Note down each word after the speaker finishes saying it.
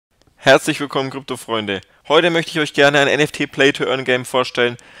Herzlich willkommen, Krypto-Freunde. Heute möchte ich euch gerne ein NFT Play-to-Earn-Game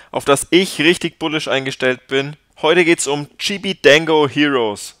vorstellen, auf das ich richtig bullish eingestellt bin. Heute geht es um Chibidango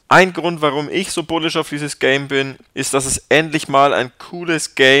Heroes. Ein Grund, warum ich so bullish auf dieses Game bin, ist, dass es endlich mal ein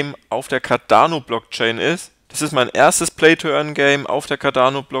cooles Game auf der Cardano Blockchain ist. Das ist mein erstes Play-to-Earn-Game auf der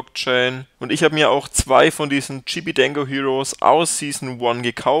Cardano Blockchain und ich habe mir auch 2 von diesen Chibidango Heroes aus Season 1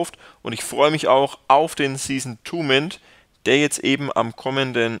 gekauft und ich freue mich auch auf den Season 2 Mint, der jetzt eben am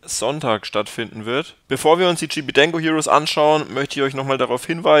kommenden Sonntag stattfinden wird. Bevor wir uns die Chibidango Heroes anschauen, möchte ich euch nochmal darauf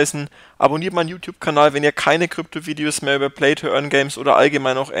hinweisen, abonniert meinen YouTube-Kanal, wenn ihr keine Kryptovideos mehr über Play-to-Earn-Games oder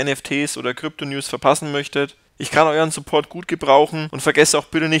allgemein auch NFTs oder Krypto-News verpassen möchtet. Ich kann euren Support gut gebrauchen und vergesst auch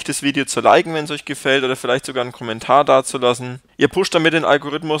bitte nicht, das Video zu liken, wenn es euch gefällt oder vielleicht sogar einen Kommentar dazulassen. Ihr pusht damit den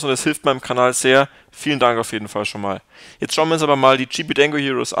Algorithmus und es hilft meinem Kanal sehr. Vielen Dank auf jeden Fall schon mal. Jetzt schauen wir uns aber mal die Chibidango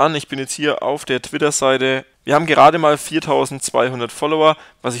Heroes an. Ich bin jetzt hier auf der Twitter-Seite. Wir haben gerade mal 4200 Follower,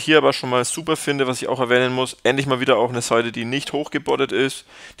 was ich hier aber schon mal super finde, was ich auch erwähnen muss. Endlich mal wieder auch eine Seite, die nicht hochgebottet ist.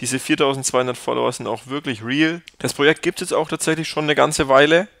 Diese 4200 Follower sind auch wirklich real. Das Projekt gibt es jetzt auch tatsächlich schon eine ganze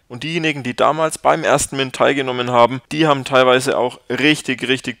Weile. Und diejenigen, die damals beim ersten Mint teilgenommen haben, die haben teilweise auch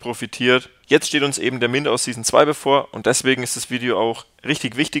richtig profitiert. Jetzt steht uns eben der Mint aus Season 2 bevor und deswegen ist das Video auch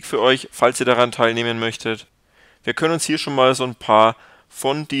richtig wichtig für euch, falls ihr daran teilnehmen möchtet. Wir können uns hier schon mal so ein paar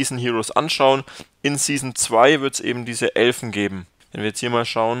von diesen Heroes anschauen. In Season 2 wird es eben diese Elfen geben. Wenn wir jetzt hier mal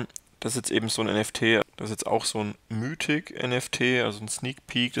schauen, das ist jetzt eben so ein NFT, das ist jetzt auch so ein Mythic-NFT, also ein Sneak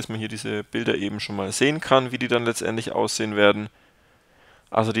Peek, dass man hier diese Bilder eben schon mal sehen kann, wie die dann letztendlich aussehen werden.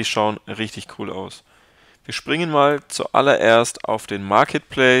 Also die schauen richtig cool aus. Wir springen mal zuallererst auf den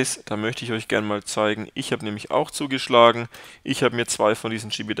Marketplace. Da möchte ich euch gerne mal zeigen. Ich habe nämlich auch zugeschlagen. Ich habe mir 2 von diesen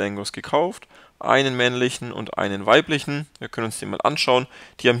Chibidangos gekauft. Einen männlichen und einen weiblichen. Wir können uns den mal anschauen.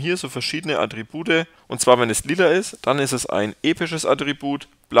 Die haben hier so verschiedene Attribute. Und zwar, wenn es lila ist, dann ist es ein episches Attribut.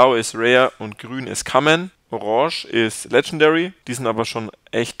 Blau ist Rare und grün ist Common. Orange ist Legendary, die sind aber schon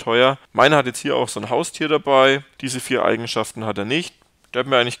echt teuer. Meiner hat jetzt hier auch so ein Haustier dabei. Diese 4 Eigenschaften hat er nicht. Der hat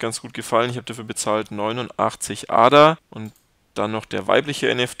mir eigentlich ganz gut gefallen. Ich habe dafür bezahlt 89 ADA und dann noch der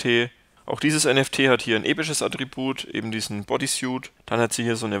weibliche NFT. Auch dieses NFT hat hier ein episches Attribut, eben diesen Bodysuit. Dann hat sie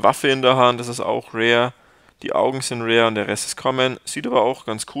hier so eine Waffe in der Hand, das ist auch rare. Die Augen sind rare und der Rest ist common. Sieht aber auch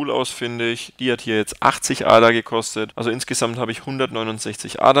ganz cool aus, finde ich. Die hat hier jetzt 80 ADA gekostet. Also insgesamt habe ich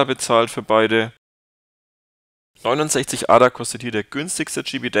 169 ADA bezahlt für beide. 69 ADA kostet hier der günstigste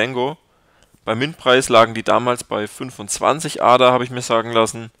Chibidango. Beim Mintpreis lagen die damals bei 25 ADA, habe ich mir sagen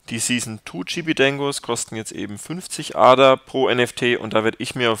lassen. Die Season 2 Chibidangos kosten jetzt eben 50 ADA pro NFT und da werde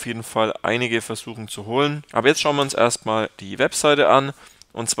ich mir auf jeden Fall einige versuchen zu holen. Aber jetzt schauen wir uns erstmal die Webseite an.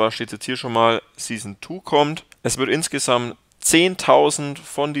 Und zwar steht jetzt hier schon mal, Season 2 kommt. Es wird insgesamt 10.000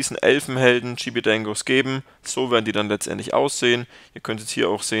 von diesen Elfenhelden Chibidangos geben. So werden die dann letztendlich aussehen. Ihr könnt jetzt hier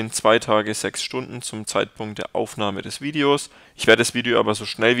auch sehen, 2 Tage, 6 Stunden zum Zeitpunkt der Aufnahme des Videos. Ich werde das Video aber so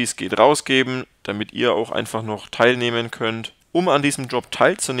schnell wie es geht rausgeben, damit ihr auch einfach noch teilnehmen könnt. Um an diesem Job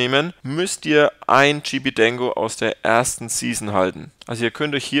teilzunehmen, müsst ihr ein Chibidango aus der ersten Season halten. Also ihr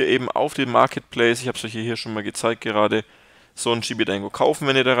könnt euch hier eben auf dem Marketplace, ich habe es euch hier schon mal gezeigt gerade, so ein Chibidango kaufen,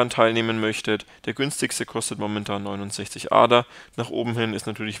 wenn ihr daran teilnehmen möchtet. Der günstigste kostet momentan 69 ADA. Nach oben hin ist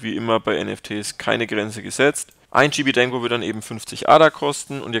natürlich wie immer bei NFTs keine Grenze gesetzt. Ein Chibidango wird dann eben 50 ADA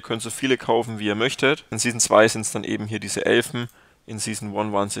kosten und ihr könnt so viele kaufen, wie ihr möchtet. In Season 2 sind es dann eben hier diese Elfen. In Season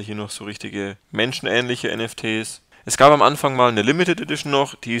 1 waren es ja hier noch so richtige menschenähnliche NFTs. Es gab am Anfang mal eine Limited Edition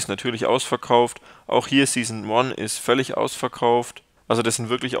noch, die ist natürlich ausverkauft. Auch hier Season 1 ist völlig ausverkauft. Also das sind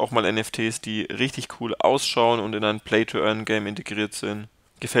wirklich auch mal NFTs, die richtig cool ausschauen und in ein Play-to-Earn-Game integriert sind.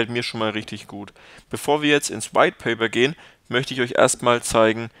 Gefällt mir schon mal richtig gut. Bevor wir jetzt ins White Paper gehen, möchte ich euch erstmal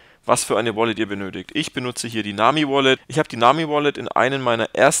zeigen, was für eine Wallet ihr benötigt. Ich benutze hier die Nami Wallet. Ich habe die Nami Wallet in einem meiner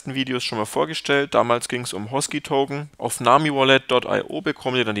ersten Videos schon mal vorgestellt. Damals ging es um Hosky Token. Auf namiwallet.io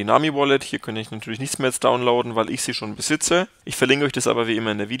bekommt ihr dann die Nami Wallet. Hier könnt ihr natürlich nichts mehr jetzt downloaden, weil ich sie schon besitze. Ich verlinke euch das aber wie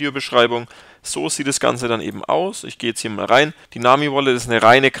immer in der Videobeschreibung. So sieht das Ganze dann eben aus. Ich gehe jetzt hier mal rein. Die Nami Wallet ist eine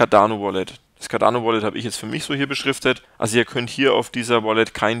reine Cardano Wallet. Das Cardano Wallet habe ich jetzt für mich so hier beschriftet. Also ihr könnt hier auf dieser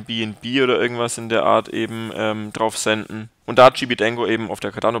Wallet kein BNB oder irgendwas in der Art eben drauf senden. Und da Chibidango eben auf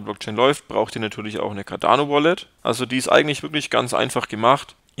der Cardano Blockchain läuft, braucht ihr natürlich auch eine Cardano Wallet. Also die ist eigentlich wirklich ganz einfach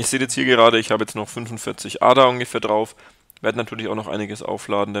gemacht. Ihr seht jetzt hier gerade, ich habe jetzt noch 45 ADA ungefähr drauf. Werde natürlich auch noch einiges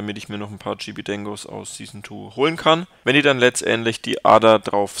aufladen, damit ich mir noch ein paar Chibidangos aus Season 2 holen kann. Wenn ihr dann letztendlich die ADA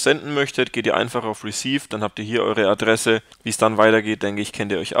drauf senden möchtet, geht ihr einfach auf Receive, dann habt ihr hier eure Adresse. Wie es dann weitergeht, denke ich,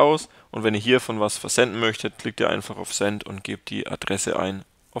 kennt ihr euch aus. Und wenn ihr hiervon was versenden möchtet, klickt ihr einfach auf Send und gebt die Adresse ein,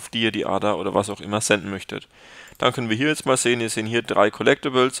 auf die ihr die ADA oder was auch immer senden möchtet. Dann können wir hier jetzt mal sehen, ihr seht hier 3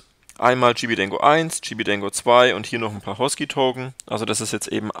 Collectibles. Einmal Chibidango 1, Chibidango 2 und hier noch ein paar Hosky-Token. Also das ist jetzt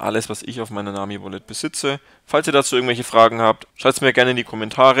eben alles, was ich auf meiner Nami-Wallet besitze. Falls ihr dazu irgendwelche Fragen habt, schreibt es mir gerne in die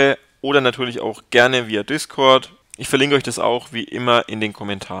Kommentare oder natürlich auch gerne via Discord. Ich verlinke euch das auch wie immer in den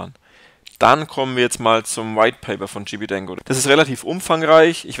Kommentaren. Dann kommen wir jetzt mal zum White Paper von Chibidango. Das ist relativ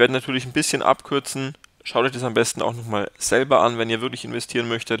umfangreich. Ich werde natürlich ein bisschen abkürzen. Schaut euch das am besten auch nochmal selber an, wenn ihr wirklich investieren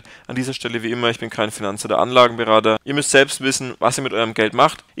möchtet. An dieser Stelle wie immer, ich bin kein Finanz- oder Anlageberater. Ihr müsst selbst wissen, was ihr mit eurem Geld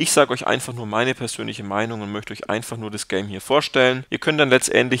macht. Ich sage euch einfach nur meine persönliche Meinung und möchte euch einfach nur das Game hier vorstellen. Ihr könnt dann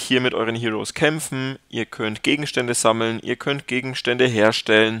letztendlich hier mit euren Heroes kämpfen. Ihr könnt Gegenstände sammeln. Ihr könnt Gegenstände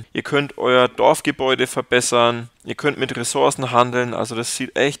herstellen. Ihr könnt euer Dorfgebäude verbessern. Ihr könnt mit Ressourcen handeln. Also das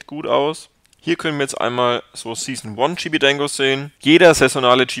sieht echt gut aus. Hier können wir jetzt einmal so Season 1 Chibidangos sehen. Jeder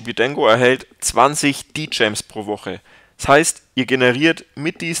saisonale Chibidango erhält 20 D-Gems pro Woche. Das heißt, ihr generiert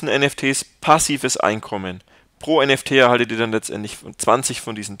mit diesen NFTs passives Einkommen. Pro NFT erhaltet ihr dann letztendlich 20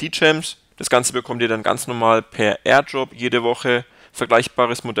 von diesen D-Gems. Das Ganze bekommt ihr dann ganz normal per Airdrop jede Woche.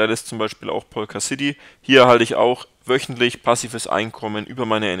 Vergleichbares Modell ist zum Beispiel auch Polka City. Hier erhalte ich auch wöchentlich passives Einkommen über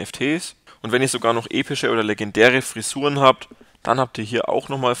meine NFTs. Und wenn ihr sogar noch epische oder legendäre Frisuren habt, dann habt ihr hier auch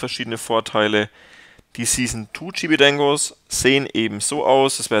nochmal verschiedene Vorteile. Die Season 2 Chibidangos sehen eben so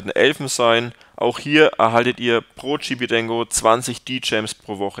aus. Es werden Elfen sein. Auch hier erhaltet ihr pro Chibidango 20 D-Gems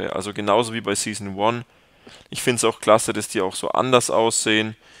pro Woche. Also genauso wie bei Season 1. Ich finde es auch klasse, dass die auch so anders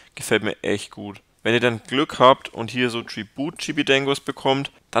aussehen. Gefällt mir echt gut. Wenn ihr dann Glück habt und hier so Tribute-Chibidangos bekommt,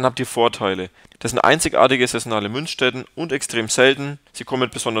 dann habt ihr Vorteile. Das sind einzigartige saisonale Münzstätten und extrem selten. Sie kommen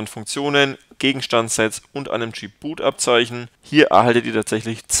mit besonderen Funktionen, Gegenstandssets und einem Tribute-Abzeichen. Hier erhaltet ihr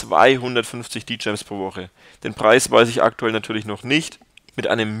tatsächlich 250 D-Gems pro Woche. Den Preis weiß ich aktuell natürlich noch nicht. Mit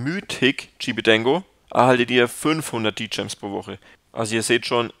einem Mythic Chibidango erhaltet ihr 500 D-Gems pro Woche. Also ihr seht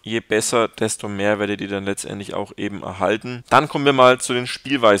schon, je besser, desto mehr werdet ihr dann letztendlich auch eben erhalten. Dann kommen wir mal zu den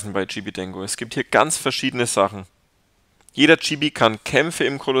Spielweisen bei Chibidango. Es gibt hier ganz verschiedene Sachen. Jeder Chibi kann Kämpfe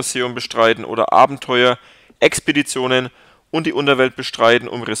im Kolosseum bestreiten oder Abenteuer, Expeditionen und die Unterwelt bestreiten,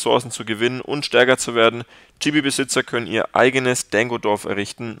 um Ressourcen zu gewinnen und stärker zu werden. Chibi-Besitzer können ihr eigenes Dango-Dorf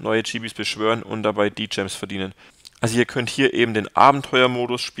errichten, neue Chibis beschwören und dabei D-Gems verdienen. Also ihr könnt hier eben den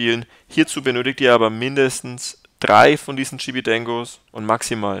Abenteuermodus spielen. Hierzu benötigt ihr aber mindestens 3 von diesen Chibidangos und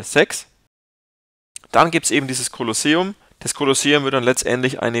maximal 6. Dann gibt es eben dieses Kolosseum. Das Kolosseum wird dann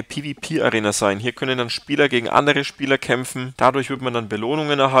letztendlich eine PvP-Arena sein. Hier können dann Spieler gegen andere Spieler kämpfen. Dadurch wird man dann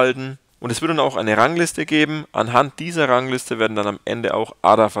Belohnungen erhalten. Und es wird dann auch eine Rangliste geben. Anhand dieser Rangliste werden dann am Ende auch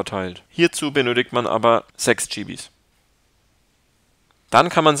ADA verteilt. Hierzu benötigt man aber 6 Chibis. Dann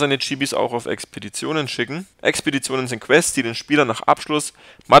kann man seine Chibis auch auf Expeditionen schicken. Expeditionen sind Quests, die den Spielern nach Abschluss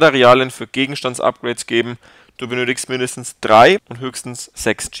Materialien für Gegenstandsupgrades geben. Du benötigst mindestens 3 und höchstens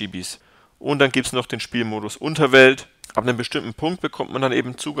 6 Chibis. Und dann gibt es noch den Spielmodus Unterwelt. Ab einem bestimmten Punkt bekommt man dann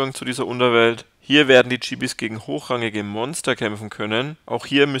eben Zugang zu dieser Unterwelt. Hier werden die Chibis gegen hochrangige Monster kämpfen können. Auch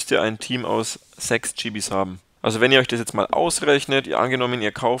hier müsst ihr ein Team aus 6 Chibis haben. Also wenn ihr euch das jetzt mal ausrechnet, angenommen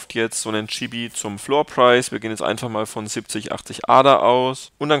ihr kauft jetzt so einen Chibi zum Floor Price, wir gehen jetzt einfach mal von 70, 80 ADA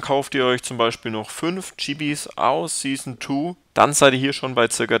aus und dann kauft ihr euch zum Beispiel noch 5 Chibis aus Season 2, dann seid ihr hier schon bei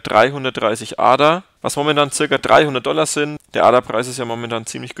ca. 330 ADA, was momentan ca. $300 sind. Der ADA-Preis ist ja momentan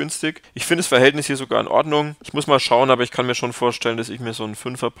ziemlich günstig. Ich finde das Verhältnis hier sogar in Ordnung. Ich muss mal schauen, aber ich kann mir schon vorstellen, dass ich mir so einen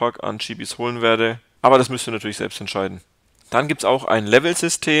 5er-Pack an Chibis holen werde. Aber das müsst ihr natürlich selbst entscheiden. Dann gibt es auch ein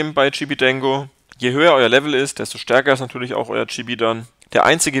Level-System bei Chibidango. Je höher euer Level ist, desto stärker ist natürlich auch euer Chibi dann. Der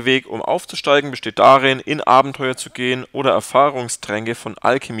einzige Weg, um aufzusteigen, besteht darin, in Abenteuer zu gehen oder Erfahrungstränke von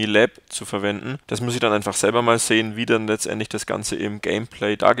Alchemy Lab zu verwenden. Das muss ich dann einfach selber mal sehen, wie dann letztendlich das Ganze im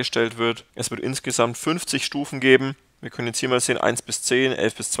Gameplay dargestellt wird. Es wird insgesamt 50 Stufen geben. Wir können jetzt hier mal sehen, 1 bis 10,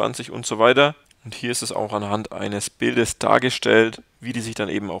 11 bis 20 und so weiter. Und hier ist es auch anhand eines Bildes dargestellt, wie die sich dann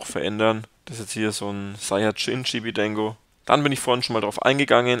eben auch verändern. Das ist jetzt hier so ein Saiyajin Chibidango. Dann bin ich vorhin schon mal drauf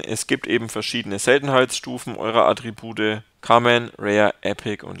eingegangen, es gibt eben verschiedene Seltenheitsstufen eurer Attribute, Common, Rare,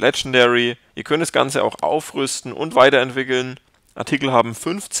 Epic und Legendary. Ihr könnt das Ganze auch aufrüsten und weiterentwickeln. Artikel haben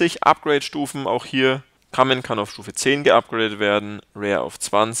 50 Upgrade-Stufen, auch hier. Common kann auf Stufe 10 geupgradet werden, Rare auf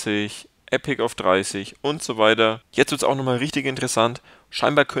 20, Epic auf 30 und so weiter. Jetzt wird es auch nochmal richtig interessant.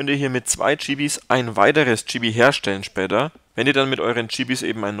 Scheinbar könnt ihr hier mit 2 Chibis ein weiteres Chibi herstellen später. Wenn ihr dann mit euren Chibis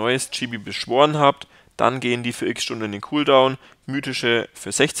eben ein neues Chibi beschworen habt, dann gehen die für x Stunden in den Cooldown, mythische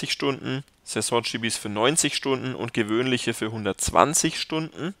für 60 Stunden, Saison-Chibis für 90 Stunden und gewöhnliche für 120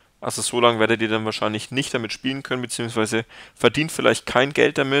 Stunden. Also so lange werdet ihr dann wahrscheinlich nicht damit spielen können, beziehungsweise verdient vielleicht kein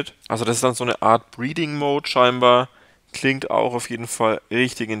Geld damit. Also das ist dann so eine Art Breeding-Mode scheinbar. Klingt auch auf jeden Fall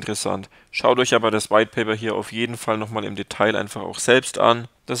richtig interessant. Schaut euch aber das White Paper hier auf jeden Fall nochmal im Detail einfach auch selbst an.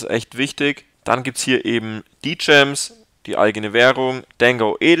 Das ist echt wichtig. Dann gibt es hier eben D-Gems. die eigene Währung.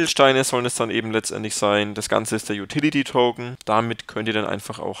 Dango Edelsteine sollen es dann eben letztendlich sein. Das Ganze ist der Utility Token. Damit könnt ihr dann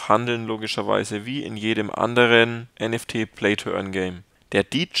einfach auch handeln, logischerweise, wie in jedem anderen NFT Play-to-Earn-Game. Der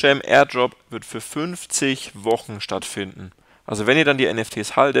diesem Airdrop wird für 50 Wochen stattfinden. Also wenn ihr dann die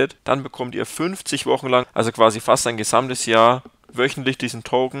NFTs haltet, dann bekommt ihr 50 Wochen lang, also quasi fast ein gesamtes Jahr, wöchentlich diesen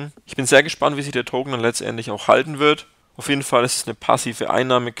Token. Ich bin sehr gespannt, wie sich der Token dann letztendlich auch halten wird. Auf jeden Fall ist es eine passive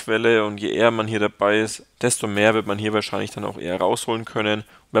Einnahmequelle und je eher man hier dabei ist, desto mehr wird man hier wahrscheinlich dann auch eher rausholen können. Und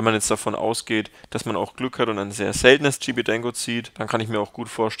wenn man jetzt davon ausgeht, dass man auch Glück hat und ein sehr seltenes Chibidango zieht, dann kann ich mir auch gut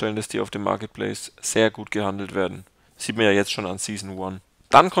vorstellen, dass die auf dem Marketplace sehr gut gehandelt werden. Das sieht man ja jetzt schon an Season 1.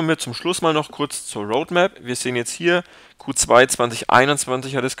 Dann kommen wir zum Schluss mal noch kurz zur Roadmap. Wir sehen jetzt hier, Q2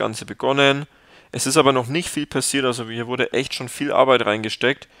 2021 hat das Ganze begonnen. Es ist aber noch nicht viel passiert, also hier wurde echt schon viel Arbeit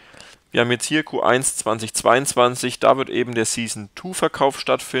reingesteckt. Wir haben jetzt hier Q1 2022, da wird eben der Season 2 Verkauf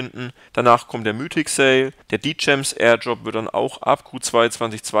stattfinden. Danach kommt der Mythic Sale, der D-Gems Airdrop wird dann auch ab Q2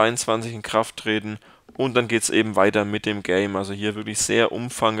 2022 in Kraft treten. Und dann geht es eben weiter mit dem Game, also hier wirklich sehr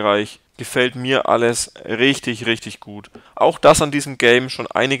umfangreich. Gefällt mir alles richtig, richtig gut. Auch dass an diesem Game schon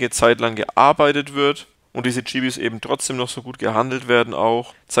einige Zeit lang gearbeitet wird und diese Chibis eben trotzdem noch so gut gehandelt werden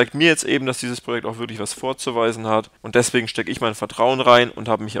auch, zeigt mir jetzt eben, dass dieses Projekt auch wirklich was vorzuweisen hat. Und deswegen stecke ich mein Vertrauen rein und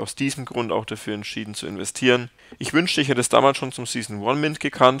habe mich aus diesem Grund auch dafür entschieden zu investieren. Ich wünschte, ich hätte es damals schon zum Season 1 Mint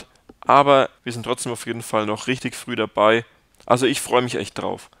gekannt, aber wir sind trotzdem auf jeden Fall noch richtig früh dabei. Also ich freue mich echt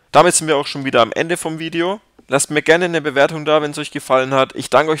drauf. Damit sind wir auch schon wieder am Ende vom Video. Lasst mir gerne eine Bewertung da, wenn es euch gefallen hat. Ich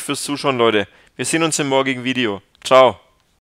danke euch fürs Zuschauen, Leute. Wir sehen uns im morgigen Video. Ciao.